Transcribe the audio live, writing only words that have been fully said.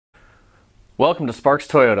Welcome to Sparks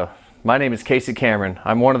Toyota. My name is Casey Cameron.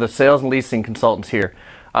 I'm one of the sales and leasing consultants here.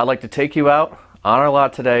 I'd like to take you out on our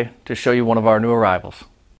lot today to show you one of our new arrivals.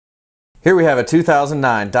 Here we have a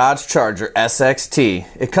 2009 Dodge Charger SXT.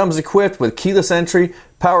 It comes equipped with keyless entry,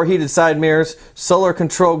 power heated side mirrors, solar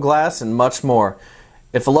control glass, and much more.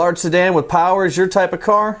 If a large sedan with power is your type of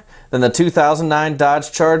car, then the 2009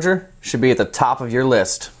 Dodge Charger should be at the top of your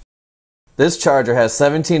list. This Charger has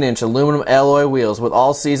 17-inch aluminum alloy wheels with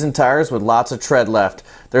all-season tires with lots of tread left.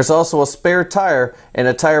 There's also a spare tire and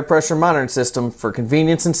a tire pressure monitoring system for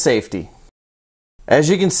convenience and safety. As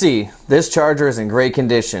you can see, this Charger is in great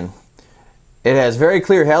condition. It has very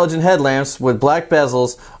clear halogen headlamps with black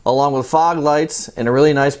bezels along with fog lights and a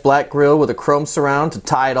really nice black grille with a chrome surround to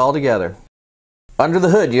tie it all together. Under the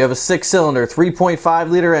hood you have a 6-cylinder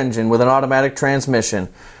 3.5-liter engine with an automatic transmission.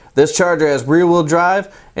 This Charger has rear-wheel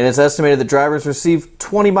drive, and it's estimated that drivers receive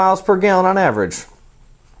 20 miles per gallon on average.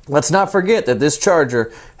 Let's not forget that this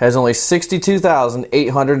Charger has only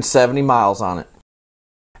 62,870 miles on it.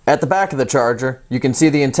 At the back of the Charger, you can see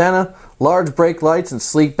the antenna, large brake lights, and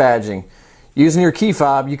sleek badging. Using your key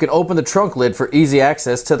fob, you can open the trunk lid for easy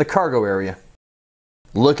access to the cargo area.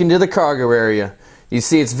 Look into the cargo area. You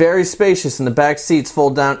see it's very spacious and the back seats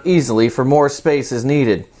fold down easily for more space as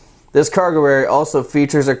needed. This cargo area also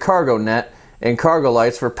features a cargo net and cargo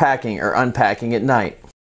lights for packing or unpacking at night.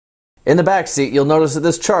 In the back seat, you'll notice that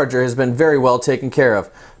this Charger has been very well taken care of.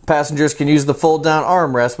 Passengers can use the fold-down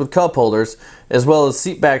armrest with cup holders as well as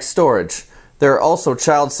seat back storage. There are also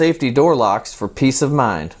child safety door locks for peace of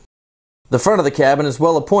mind. The front of the cabin is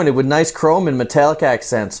well appointed with nice chrome and metallic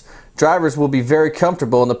accents. Drivers will be very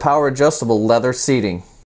comfortable in the power-adjustable leather seating.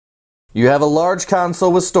 You have a large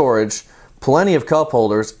console with storage, plenty of cup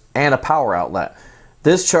holders, and a power outlet.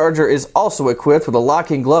 This Charger is also equipped with a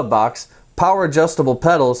locking glove box, power adjustable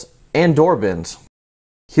pedals, and door bins.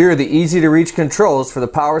 Here are the easy to reach controls for the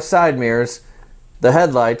power side mirrors, the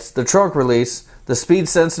headlights, the trunk release, the speed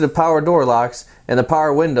sensitive power door locks, and the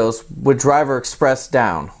power windows with driver express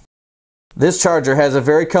down. This Charger has a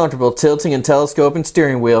very comfortable tilting and telescoping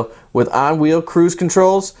steering wheel with on-wheel cruise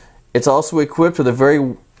controls. It's also equipped with a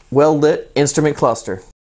very well lit instrument cluster.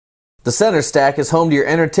 The center stack is home to your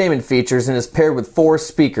entertainment features and is paired with 4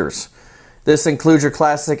 speakers. This includes your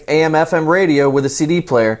classic AM/FM radio with a CD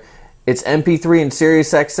player. It's MP3 and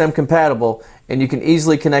Sirius XM compatible, and you can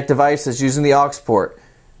easily connect devices using the aux port.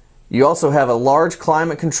 You also have a large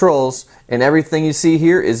climate controls, and everything you see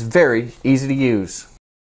here is very easy to use.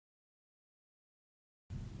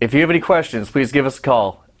 If you have any questions, please give us a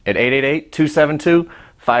call at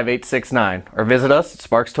 888-272-5869 or visit us at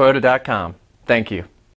sparkstoyota.com. Thank you.